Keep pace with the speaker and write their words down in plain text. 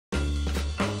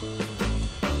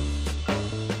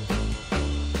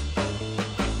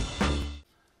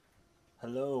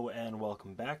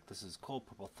welcome back. This is Cold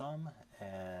Purple Thumb,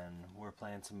 and we're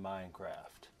playing some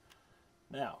Minecraft.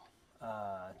 Now,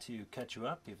 to catch you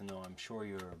up, even though I'm sure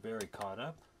you're very caught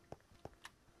up,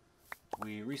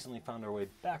 we recently found our way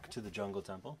back to the Jungle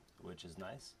Temple, which is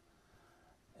nice,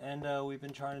 and we've been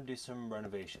trying to do some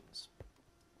renovations,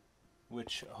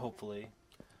 which hopefully,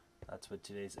 that's what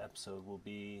today's episode will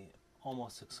be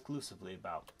almost exclusively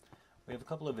about. We have a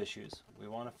couple of issues. We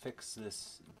want to fix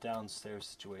this downstairs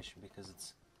situation because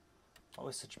it's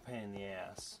always such a pain in the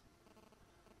ass.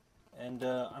 And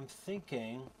I'm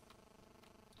thinking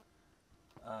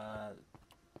that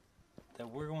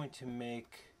we're going to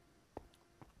make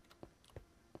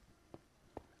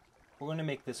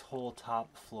this whole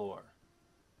top floor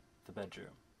the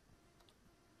bedroom.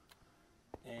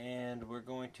 And we're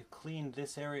going to clean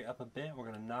this area up a bit. We're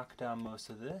going to knock down most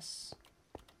of this.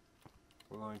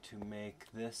 We're going to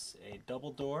make this a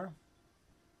double door.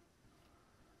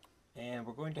 And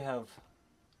we're going to have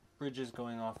bridges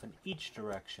going off in each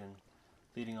direction,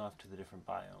 leading off to the different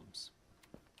biomes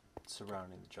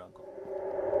surrounding the jungle.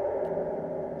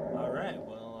 Alright,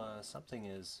 well, something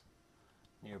is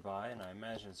nearby, and I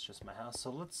imagine it's just my house. So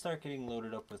let's start getting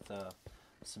loaded up with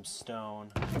some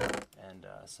stone and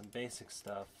some basic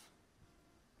stuff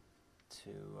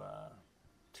to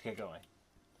get going.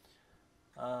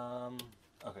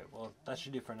 Okay, well, that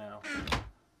should do for now.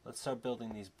 Let's start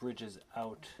building these bridges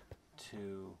out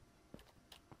to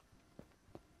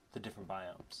the different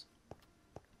biomes.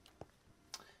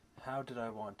 How did I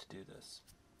want to do this?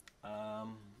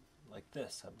 Like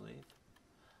this, I believe.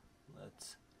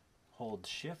 Let's hold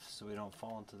shift so we don't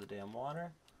fall into the damn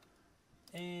water.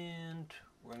 And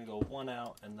we're going to go one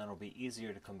out, and then it'll be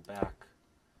easier to come back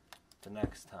the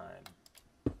next time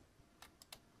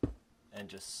and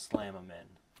just slam them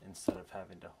in instead of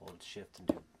having to hold shift and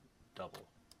do double.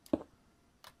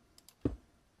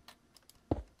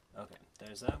 Okay,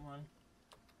 there's that one.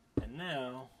 And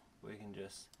now we can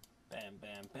just bam,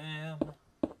 bam, bam.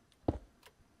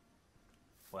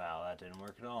 Wow, that didn't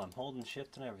work at all. I'm holding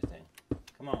shift and everything.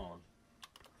 Come on.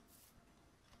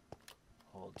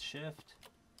 Hold shift.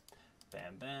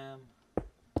 Bam, bam.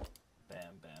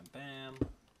 Bam, bam, bam.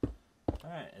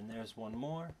 Alright, and there's one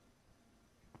more.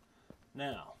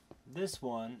 Now, this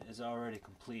one is already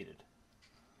completed.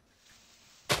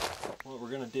 What we're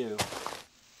going to do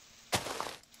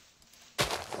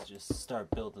is just start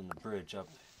building the bridge up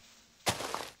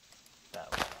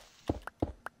that way.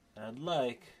 And I'd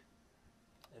like,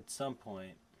 at some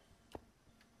point,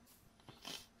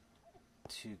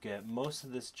 to get most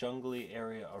of this jungly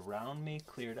area around me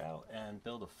cleared out and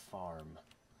build a farm.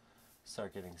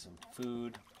 Start getting some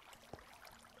food.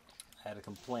 I had a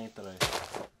complaint that I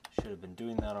should have been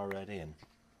doing that already, and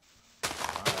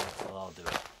alright, well, I'll do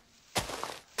it.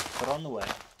 But on the way,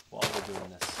 while we're doing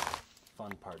this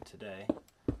fun part today,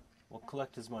 we'll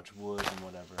collect as much wood and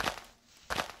whatever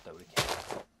that we can.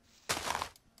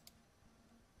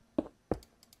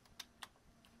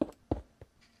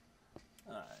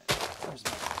 Alright, where's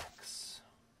my axe?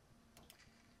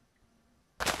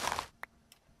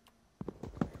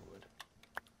 Firewood.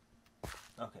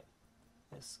 Okay,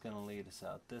 this is going to lead us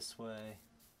out this way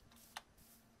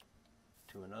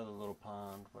to another little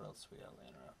pond. What else we got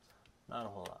laying around? Not a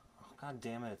whole lot. Oh, God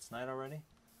damn it, it's night already?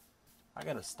 I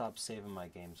gotta stop saving my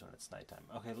games when it's nighttime.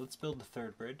 Okay, let's build the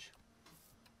third bridge,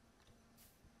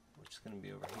 which is gonna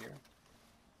be over here.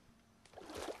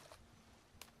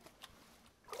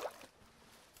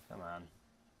 Come on.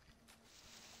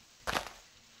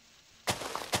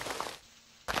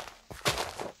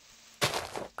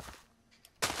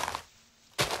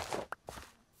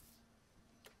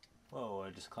 Whoa, I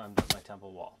just climbed up my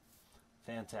temple wall.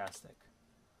 Fantastic.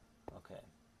 Okay.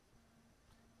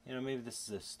 You know, maybe this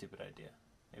is a stupid idea.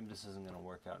 Maybe this isn't going to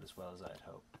work out as well as I'd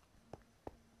hoped.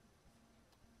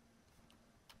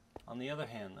 On the other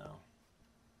hand, though,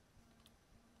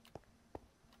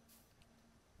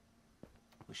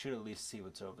 we should at least see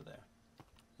what's over there.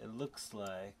 It looks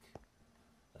like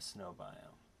a snow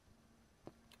biome.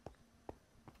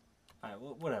 Alright,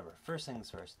 well, whatever. First things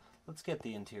first. Let's get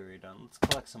the interior done. Let's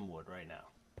collect some wood right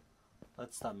now.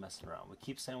 Let's stop messing around. We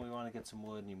keep saying we want to get some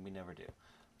wood, and we never do.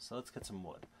 So let's get some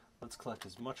wood. Let's collect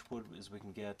as much wood as we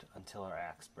can get until our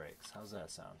axe breaks. How's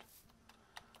that sound?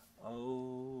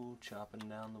 Oh, chopping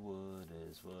down the wood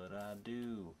is what I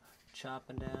do.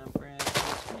 Chopping down branches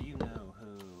for you know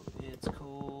who. It's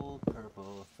Cold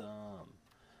Purple Thumb,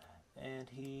 and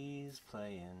he's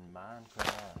playing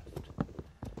Minecraft.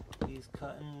 He's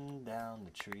cutting down the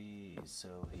trees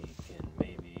so he can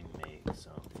maybe make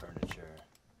some furniture.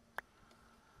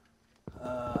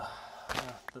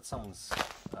 That song's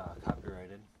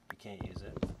copyrighted. You can't use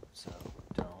it, so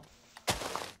don't.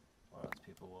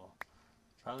 will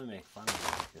probably make fun of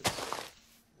me because,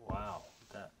 wow,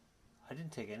 I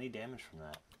didn't take any damage from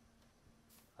that.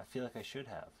 I feel like I should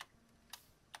have.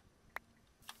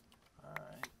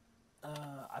 Alright.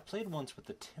 I played once with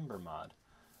the Timber mod.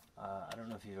 I don't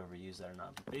know if you've ever used that or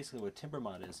not, but basically what Timber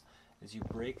mod is you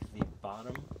break the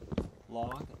bottom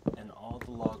log and all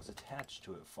the logs attached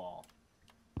to it fall.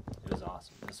 It was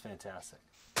awesome. It was fantastic.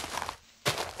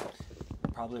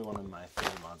 Probably one of my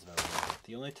favorite mods I've ever made.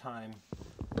 The only time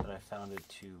that I found it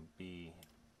to be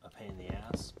a pain in the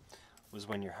ass was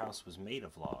when your house was made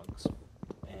of logs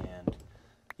and,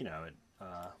 you know, it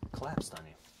collapsed on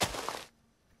you.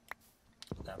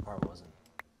 That part wasn't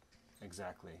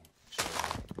exactly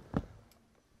extraordinary.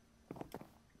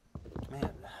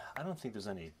 Man, I don't think there's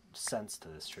any sense to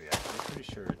this tree. I'm pretty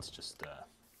sure it's just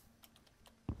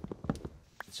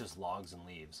logs and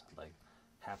leaves, like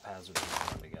haphazardly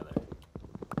thrown together.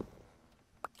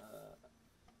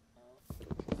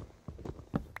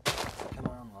 Come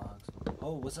on, logs.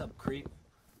 Oh, what's up, creep?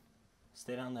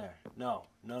 Stay down there. No.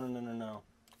 No.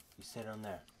 You stay down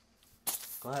there.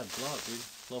 Go ahead, blow up, dude.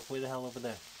 Blow up way the hell over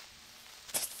there.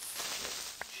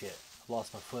 Shit, I've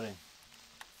lost my footing.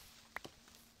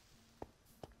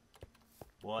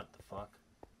 What the fuck?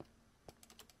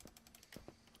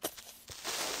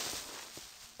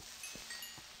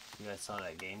 You guys saw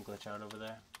that game glitch out over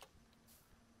there?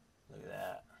 Look at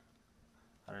that.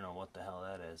 I don't know what the hell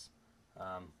that is.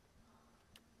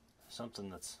 Something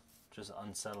that's just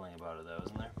unsettling about it though,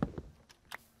 isn't there?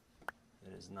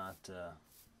 It is not,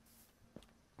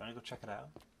 want to go check it out?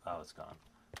 Oh, it's gone.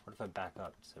 What if I back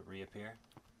up? Does it reappear?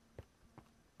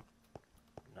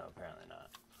 No, apparently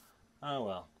not. Oh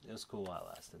well, it was cool while it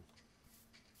lasted.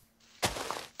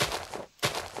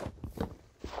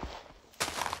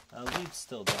 Leaves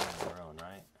still die on their own,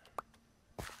 right?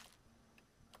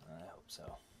 I hope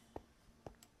so.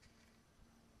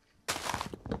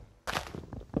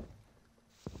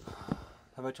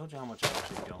 Have I told you how much I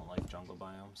actually don't like jungle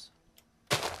biomes?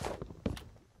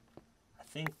 I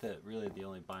think that really the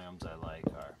only biomes I like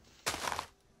are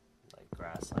like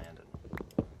grassland and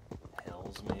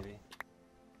hills, maybe.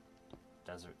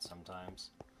 Desert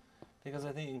sometimes. Because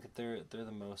I think they're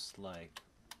the most like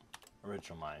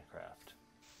original Minecraft.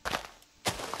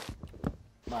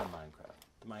 Not Minecraft.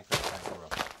 The Minecraft I grew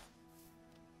up with.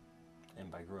 And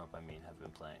by grew up I mean have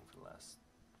been playing for the last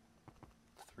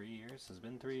 3 years? Has it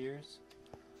been 3 years?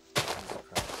 Jesus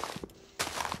Christ.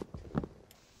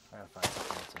 I gotta find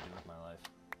something else to do with my life.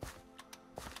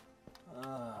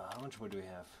 How much wood do we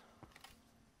have?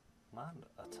 Not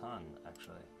a ton,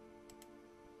 actually.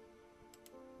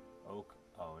 Oak.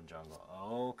 Oh, and jungle.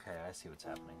 Okay, I see what's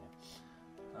happening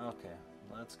here. Okay,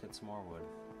 let's get some more wood.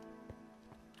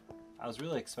 I was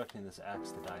really expecting this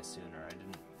axe to die sooner. I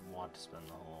didn't want to spend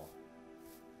the whole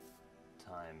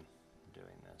time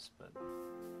doing this, but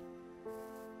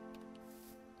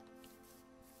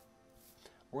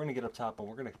we're gonna get up top and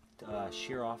we're gonna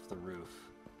shear off the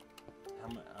roof. How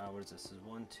much? What is this? This is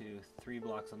 1, 2, 3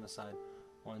 blocks on this side.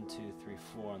 1, 2, 3,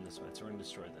 4 on this side. So we're gonna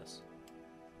destroy this.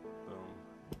 Boom,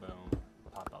 boom.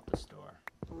 Pop out this door.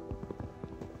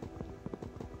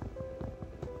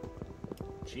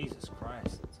 Jesus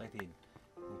Christ! It's like the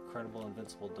incredible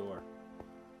invincible door.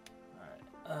 All right.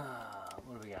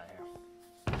 What do we got here?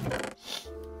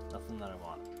 Nothing that I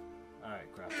want. All right,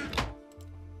 craft it.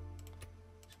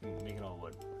 Just gonna make it all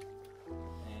wood.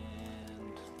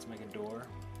 And let's make a door.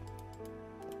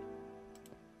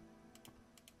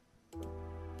 And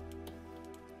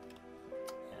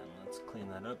let's clean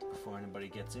that up before anybody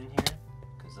gets in here,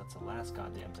 because that's the last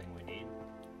goddamn thing we need.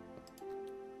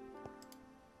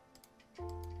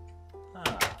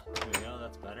 There we go,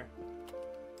 that's better.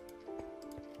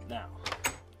 Now,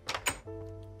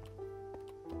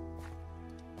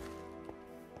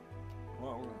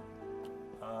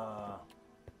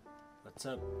 what's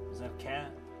up? Is that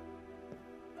Cat?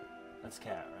 That's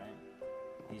Cat, right?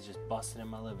 He's just busting in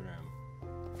my living room.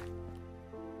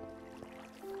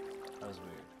 That was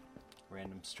weird.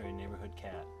 Random stray neighborhood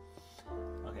cat.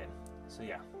 Okay, so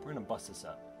yeah, we're gonna bust this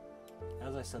up.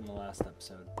 As I said in the last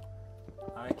episode,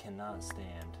 I cannot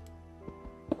stand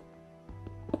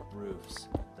roofs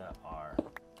that are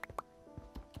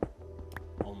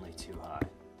only too high.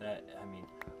 I mean,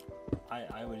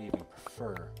 I would even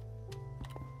prefer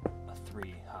a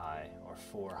 3 high or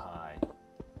 4 high,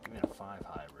 even a 5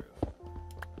 high roof.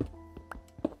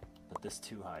 But this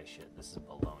 2 high shit, this is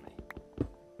baloney.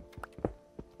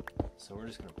 So we're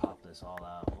just gonna pop this all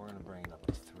out. We're gonna bring it up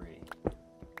to 3.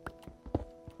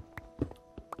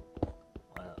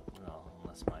 Well,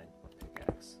 unless my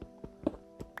pickaxe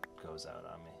goes out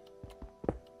on me.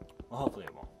 Well, hopefully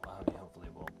it won't. I mean, hopefully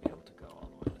it won't be able to go all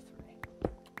the way.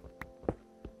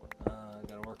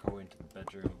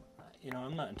 bedroom. You know,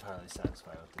 I'm not entirely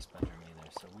satisfied with this bedroom either,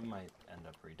 so we might end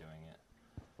up redoing it.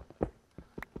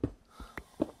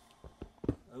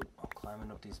 Oh, I'm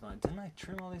climbing up these vines. Didn't I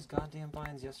trim all these goddamn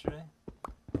vines yesterday?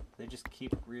 They just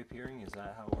keep reappearing? Is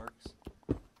that how it works?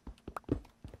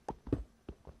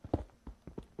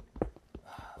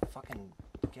 Fucking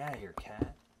get out of here,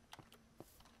 cat.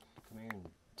 Come here and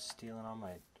stealing all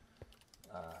my,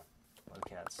 what do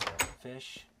cats say?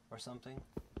 Fish or something?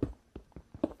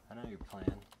 I know your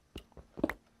plan.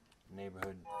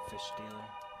 Neighborhood fish stealer.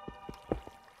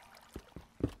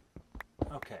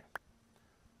 Okay.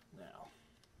 Now.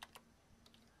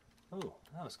 Ooh,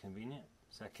 that was convenient.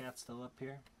 Is that cat still up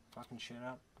here? Fucking shit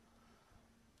up.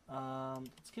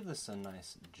 Let's give this a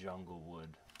nice jungle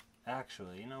wood.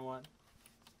 Actually, you know what?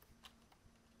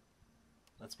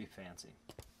 Let's be fancy.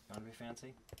 You want to be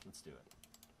fancy? Let's do it.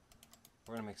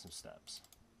 We're going to make some steps.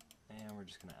 And we're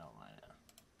just going to outline it.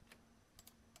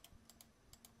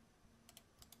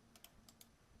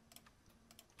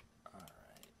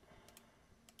 Alright.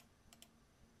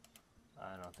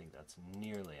 I don't think that's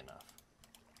nearly enough.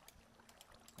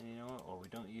 And you know what? What we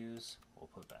don't use, we'll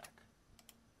put back.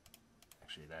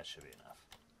 Actually, that should be enough.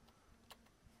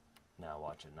 Now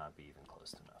watch it not be even close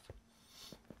to enough.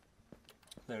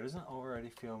 There, doesn't it already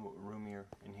feel roomier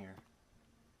in here?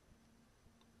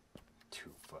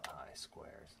 2 foot high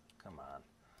squares. Come on.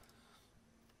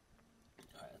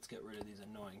 Alright, let's get rid of these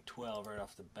annoying 12 right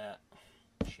off the bat.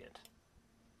 Shit.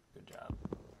 Good job.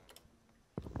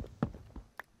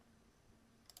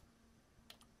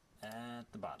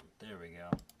 At the bottom. There we go.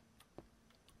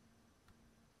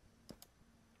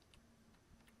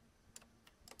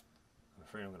 I'm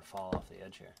afraid I'm going to fall off the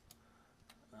edge here.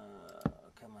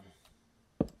 Come on.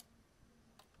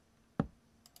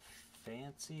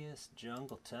 Fanciest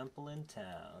jungle temple in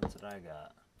town. That's what I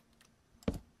got.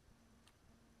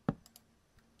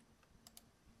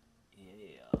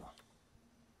 Yeah.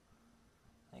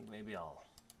 I think maybe I'll...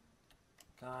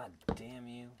 God damn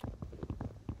you.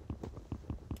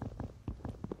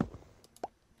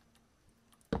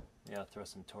 Yeah, I'll throw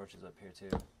some torches up here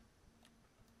too.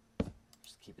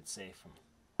 Just keep it safe from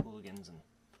hooligans and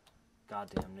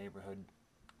goddamn neighborhood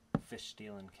fish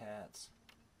stealing cats.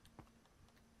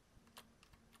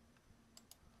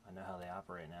 I know how they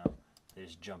operate now. They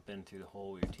just jump in through the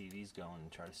hole where your TV's going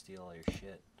and try to steal all your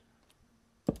shit.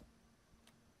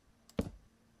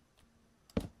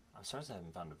 I'm surprised I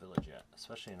haven't found a village yet,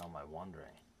 especially in all my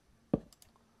wandering.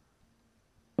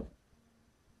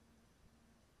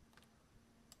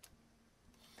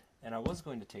 And I was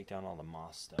going to take down all the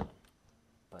moss stone,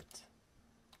 but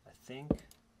I think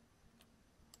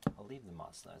I'll leave the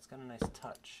moss stone. It's got a nice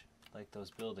touch, like those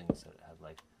buildings that have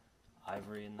like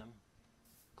ivory in them.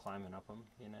 Climbing up them,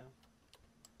 you know?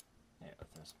 Yeah, I'll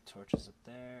throw some torches up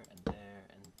there, and there,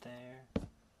 and there,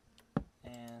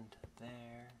 and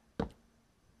there,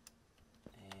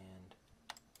 and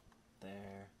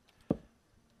there.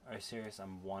 Are you serious?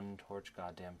 I'm 1 torch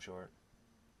goddamn short.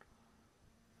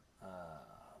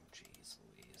 Jeez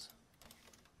Louise.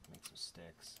 Make some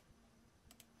sticks.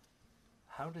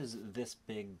 How does this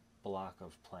big block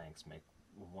of planks make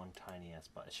 1 tiny ass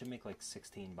button? It should make like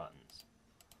 16 buttons.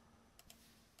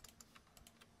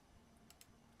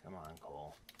 Come on,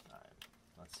 Cole. Alright,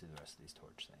 let's do the rest of these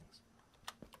torch things.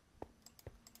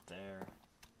 There.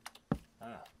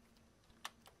 Ah.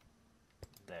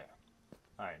 There.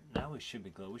 Alright, now we should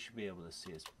be good. We should be able to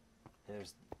see his...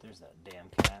 There's that damn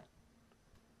cat.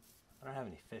 I don't have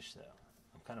any fish, though.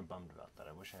 I'm kind of bummed about that.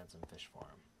 I wish I had some fish for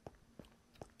him.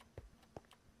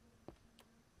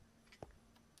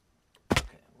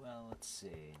 Okay, well, let's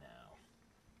see now.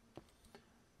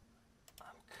 I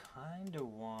kind of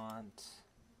want...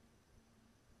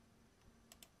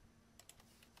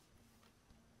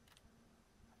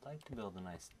 I'd like to build a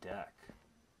nice deck.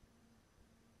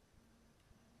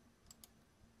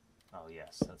 Oh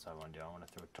yes, that's what I want to do. I want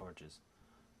to throw torches.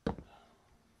 Fucking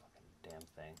damn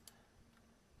thing.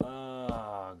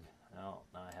 Ugh. No,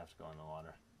 now I have to go in the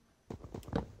water.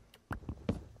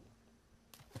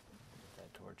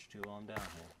 That torch too while I'm down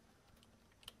here.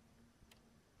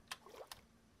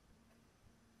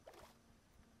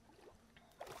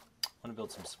 I want to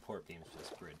build some support beams for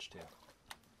this bridge too.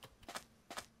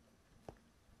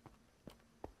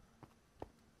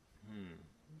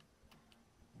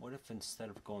 What if instead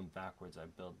of going backwards I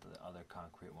build the other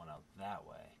concrete one out that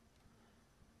way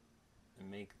and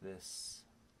make this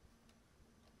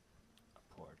a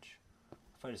porch?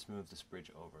 If I just move this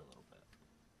bridge over a little bit?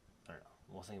 I don't know.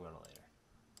 We'll think about it later.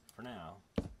 For now,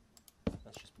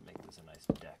 let's just make this a nice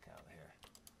deck out here.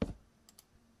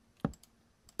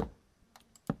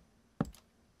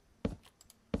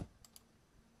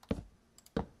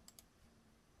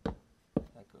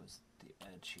 goes the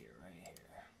edge here, right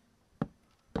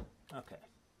here. Okay.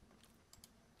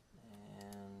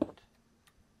 And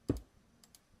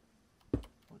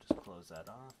we'll just close that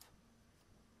off.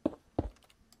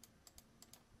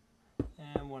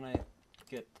 And when I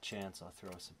get the chance, I'll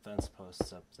throw some fence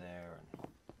posts up there, and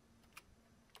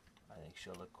I think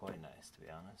she'll look quite nice, to be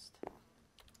honest.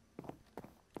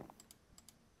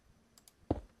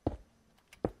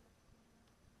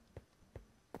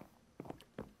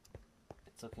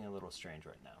 It's looking a little strange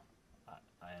right now.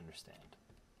 I understand.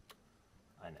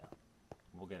 I know.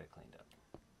 We'll get it cleaned up.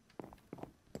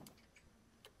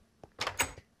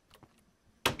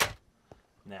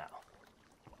 Now,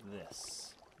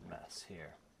 this mess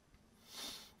here.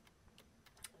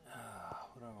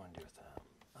 What do I want to do with that?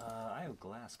 I have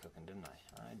glass cooking, didn't I?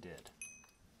 I did.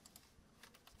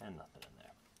 And nothing in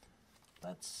there.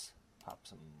 Let's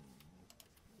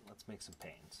make some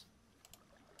panes.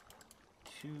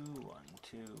 2, 1,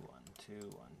 2, 1, 2,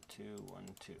 1, 2,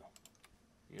 1, 2.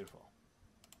 Beautiful.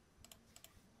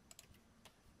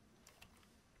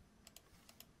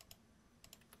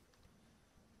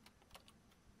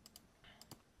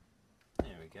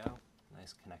 There we go.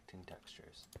 Nice connecting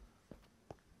textures.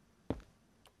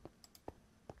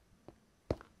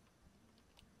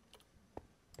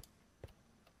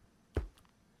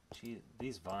 Gee,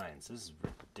 these vines, this is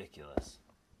ridiculous.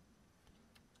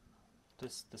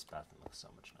 This bathroom looks so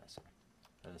much nicer.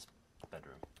 This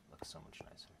bedroom looks so much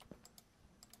nicer.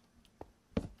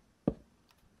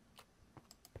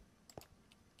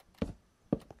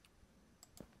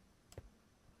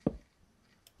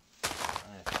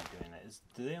 I have to keep doing that.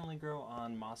 Do they only grow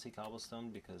on mossy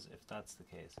cobblestone? Because if that's the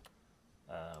case,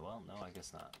 well, no, I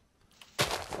guess not.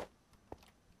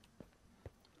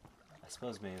 I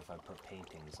suppose maybe if I put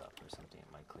paintings up or something,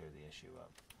 it might clear the issue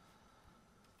up.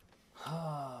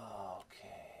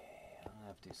 Okay, I'm gonna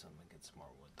have to do something to get some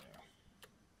more wood there.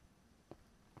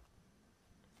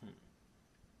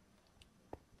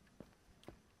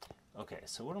 Okay,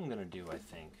 so what I'm gonna do, I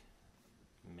think,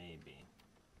 maybe,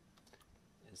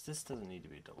 is this doesn't need to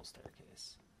be a double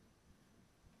staircase.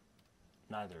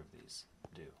 Neither of these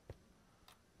do.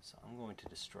 So I'm going to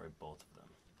destroy both of them.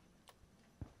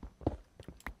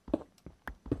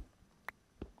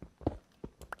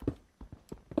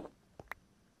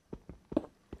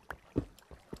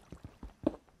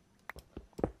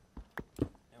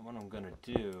 I'm going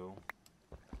to do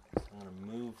is I'm going to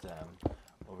move them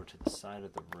over to the side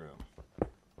of the room.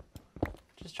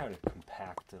 Just try to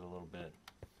compact it a little bit.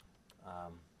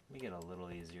 Make it a little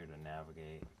easier to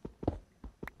navigate.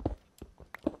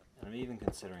 And I'm even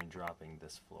considering dropping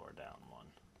this floor down one.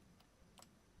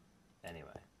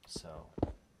 Anyway, so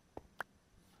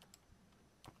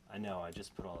I know I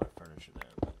just put all our furniture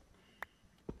there, but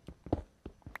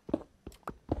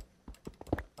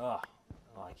oh,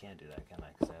 I can't do that, can I?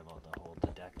 Because I have all the whole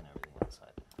deck and everything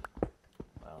outside.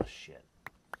 Well, shit.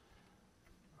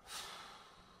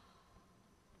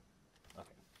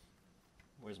 Okay.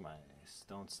 Where's my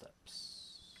stone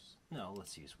steps? No,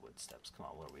 let's use wood steps. Come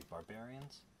on, what are we,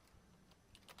 barbarians?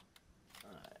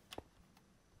 Alright.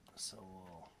 So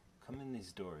we'll come in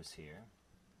these doors here.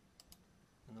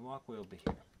 And the walkway will be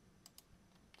here.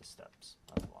 The steps,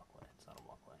 not the walkway. It's not a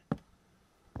walkway.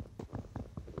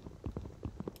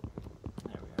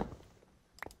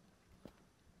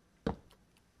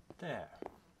 There,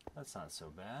 that's not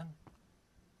so bad.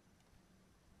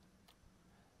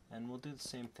 And we'll do the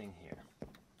same thing here.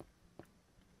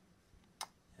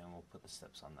 And we'll put the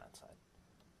steps on that side.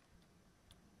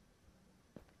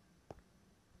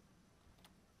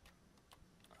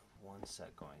 One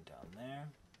set going down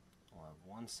there. We'll have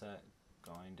one set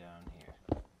going down here.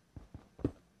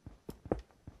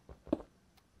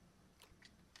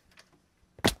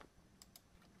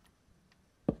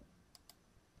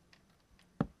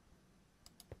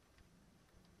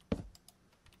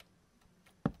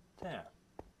 There.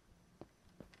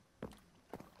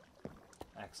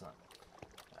 Excellent.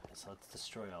 Alright, so let's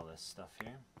destroy all this stuff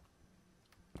here.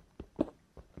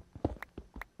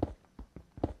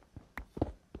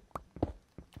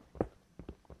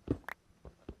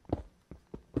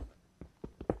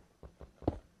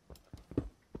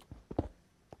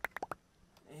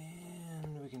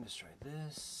 And we can destroy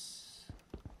this.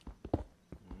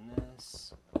 And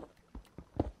this.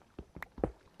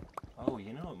 Oh,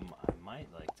 you know what I might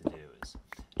like to do is,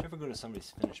 did you ever go to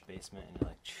somebody's finished basement and you're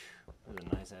like, that's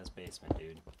a nice ass basement,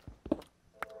 dude.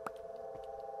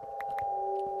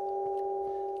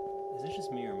 Is it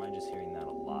just me or am I just hearing that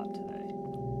a lot today?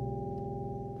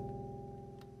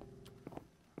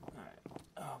 Alright,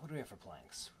 what do we have for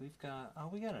planks? We got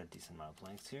a decent amount of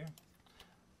planks here.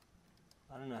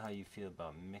 I don't know how you feel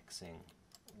about mixing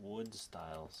wood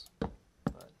styles,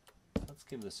 but let's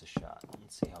give this a shot.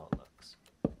 Let's see how it looks.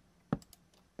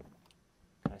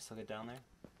 Can I still get down there?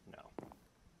 No.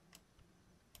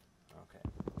 Okay,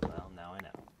 well, now I know.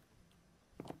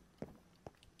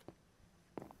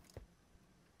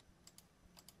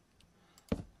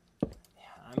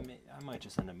 I might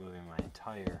just end up moving my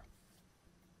entire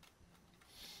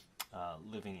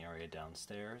living area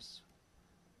downstairs,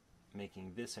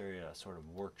 making this area a sort of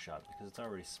workshop because it's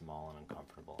already small and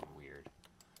uncomfortable and weird.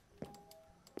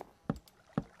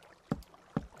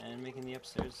 And making the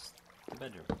upstairs the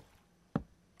bedroom.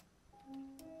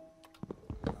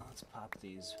 Let's pop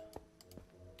these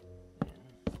in.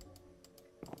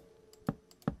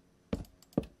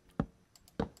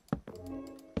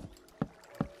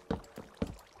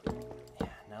 Yeah,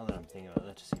 now that I'm thinking about it,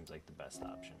 that just seems like the best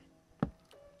option.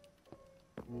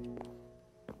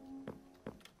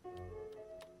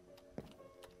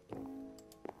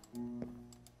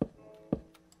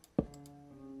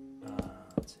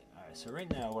 Let's see. Alright, so right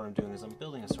now what I'm doing is I'm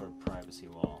building a sort of privacy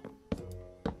wall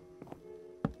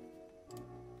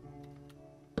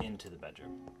into the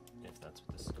bedroom, if that's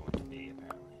what this is going to be,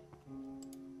 apparently.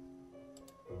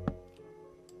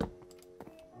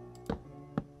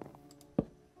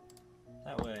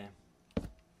 That way,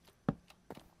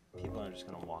 people aren't just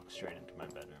going to walk straight into my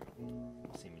bedroom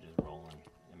and see me just rolling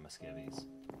in my skivvies.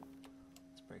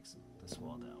 Let's break this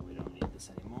wall down. We don't need this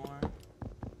anymore.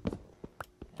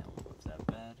 And we'll move that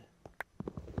bed.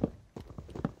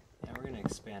 And we're going to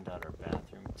expand out our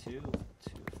bathroom too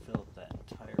to fill up that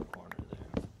entire corner there.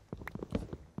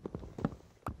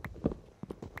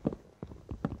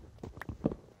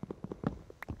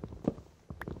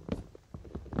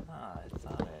 I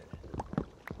thought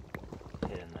I'd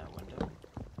hit in that window.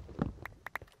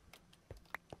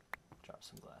 Drop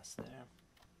some glass there.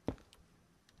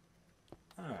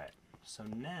 Alright, so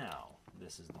now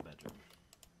this is the bedroom.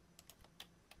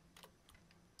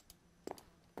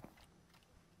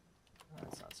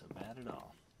 That's not so bad at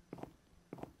all.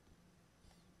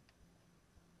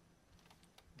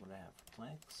 What do I have for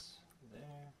planks? There.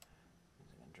 I'm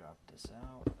going to drop this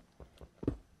out.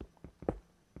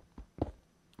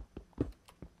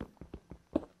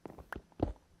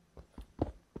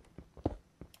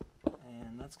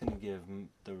 And that's going to give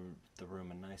the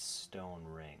room a nice stone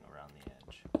ring around the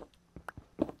edge.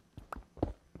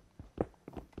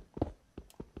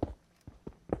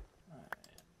 Alright,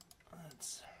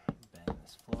 let's bang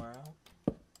this floor out.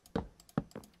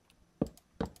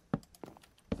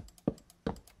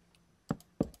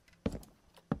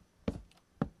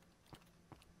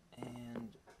 And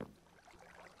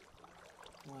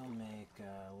we'll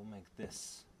make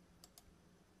this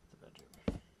the bedroom.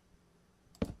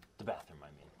 The bathroom, I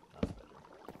mean, not the bedroom.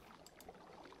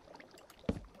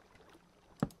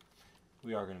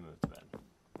 We are going to move the bed.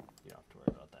 You don't have to worry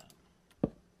about that.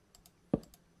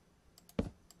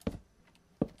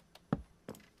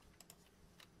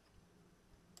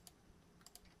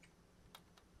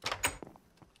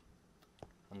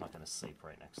 I'm not going to sleep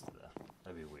right next to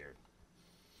that'd be weird.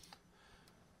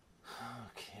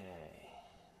 Okay,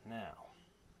 now,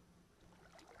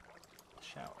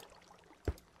 shower.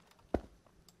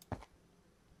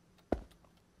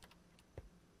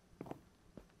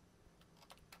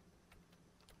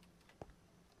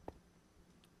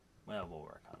 Well, we'll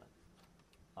work on it.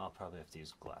 I'll probably have to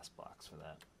use glass blocks for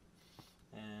that.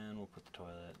 And we'll put the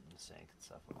toilet and the sink and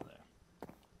stuff over there.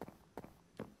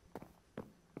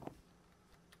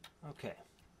 Okay,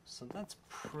 so that's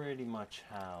pretty much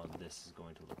how this is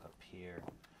going to look up here,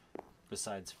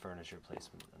 besides furniture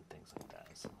placement and things like that.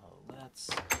 So let's...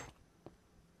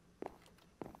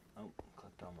 Oh,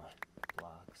 clicked on my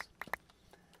blocks.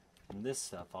 And this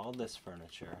stuff, all this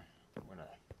furniture, we're going to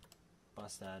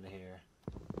bust out of here.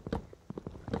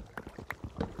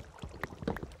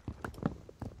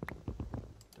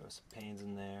 Some panes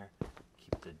in there,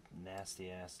 keep the nasty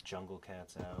ass jungle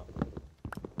cats out.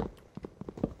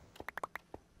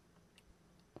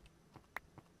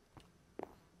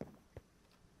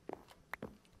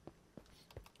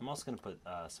 I'm also going to put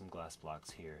some glass blocks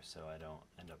here so I don't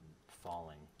end up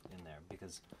falling in there,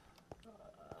 because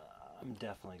I'm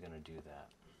definitely going to do that.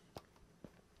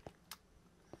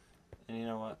 And you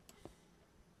know what?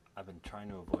 I've been trying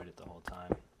to avoid it the whole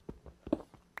time.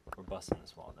 We're busting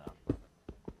this wall down.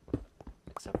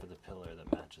 Except for the pillar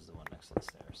that matches the one next to the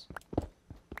stairs.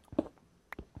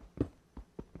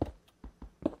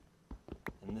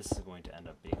 And this is going to end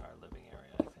up being our living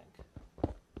area, I think.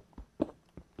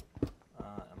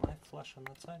 Am I flush on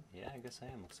that side? Yeah, I guess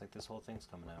I am. Looks like this whole thing's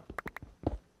coming out.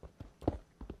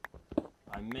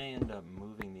 I may end up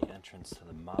moving the entrance to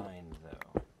the mine,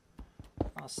 though.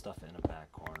 I'll stuff it in a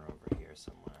back corner over here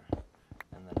somewhere,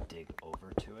 and then dig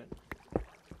over to it.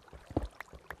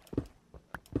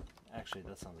 Actually,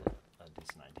 that sounds like a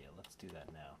decent idea. Let's do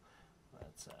that now.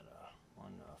 That's at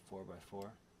one 4x4.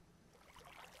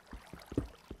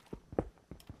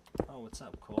 Oh, what's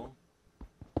up, Cole?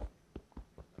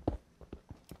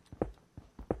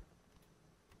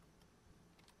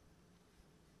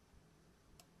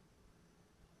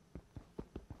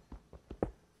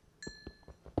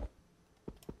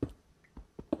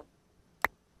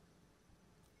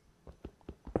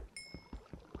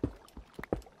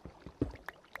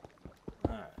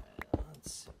 Alright,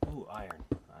 let's see. Ooh, iron.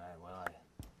 Alright, well,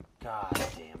 God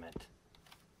damn it.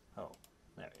 Oh,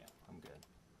 there we go. I'm good.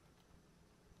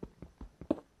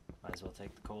 Might as well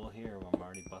take the coal here when I'm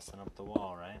already busting up the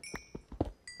wall, right?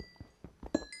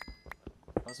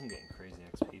 Plus I'm getting crazy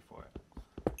XP for it.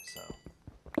 So,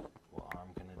 what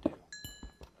I'm gonna do.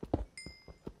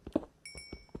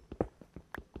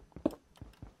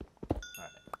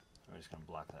 Alright, I'm just gonna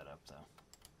block that up though.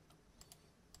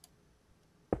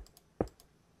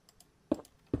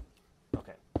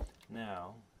 Okay,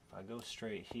 now, if I go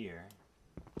straight here,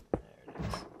 there it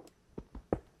is.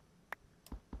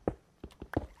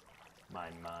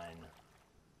 Mine.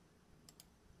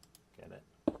 Get it?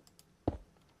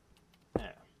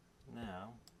 There.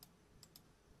 Now,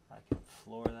 I can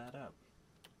floor that up.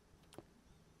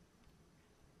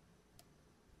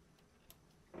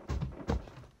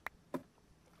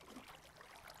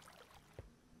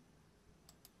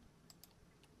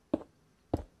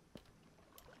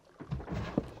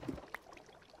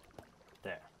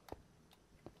 There.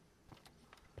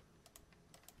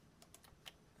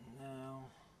 Now,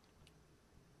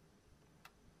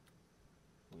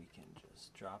 we can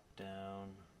just drop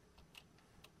down.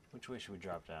 Which way should we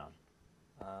drop down?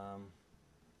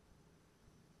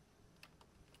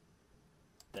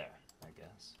 There, I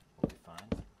guess. We'll be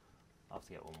fine. I'll have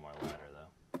to get one more ladder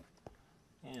though.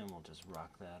 And we'll just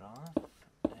rock that off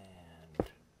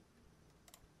and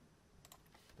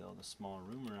build a small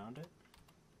room around it.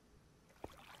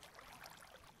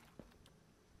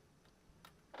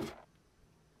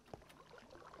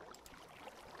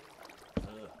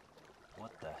 Ugh,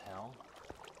 what the hell?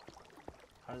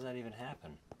 How does that even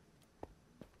happen?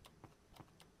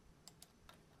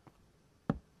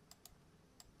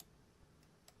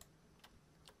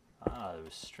 Ah, there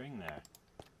was string there.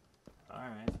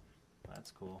 Alright,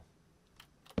 that's cool.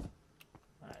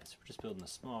 Alright, so we're just building a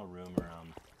small room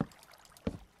around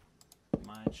the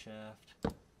mine shaft,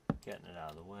 getting it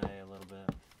out of the way a little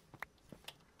bit.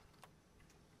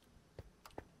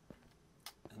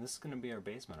 And this is going to be our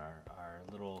basement, our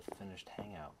little finished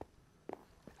hangout.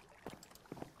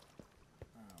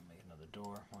 I'll make another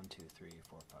door. 1, 2, 3,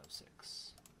 4, 5,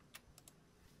 6.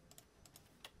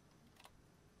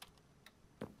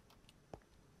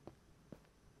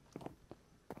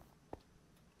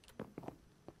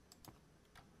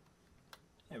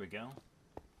 There we go.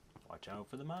 Watch out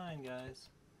for the mine, guys.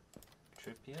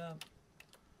 Trip you up.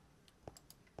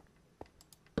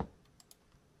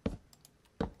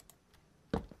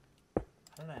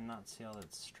 How did I not see all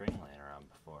that string laying around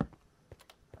before?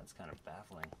 That's kind of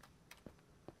baffling.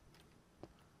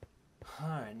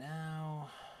 Alright, now...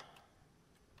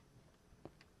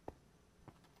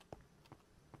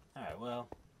 Alright, well,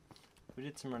 we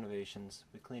did some renovations.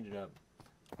 We cleaned it up.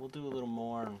 We'll do a little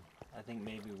more, and I think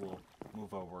maybe we'll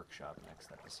move our workshop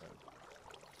next episode.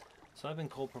 So I've been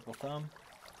Cold Purple Thumb.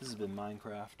 This has been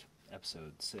Minecraft,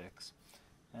 episode 6.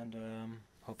 And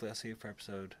hopefully I'll see you for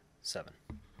episode 7.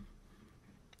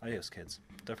 Adios, kids.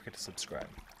 Don't forget to subscribe.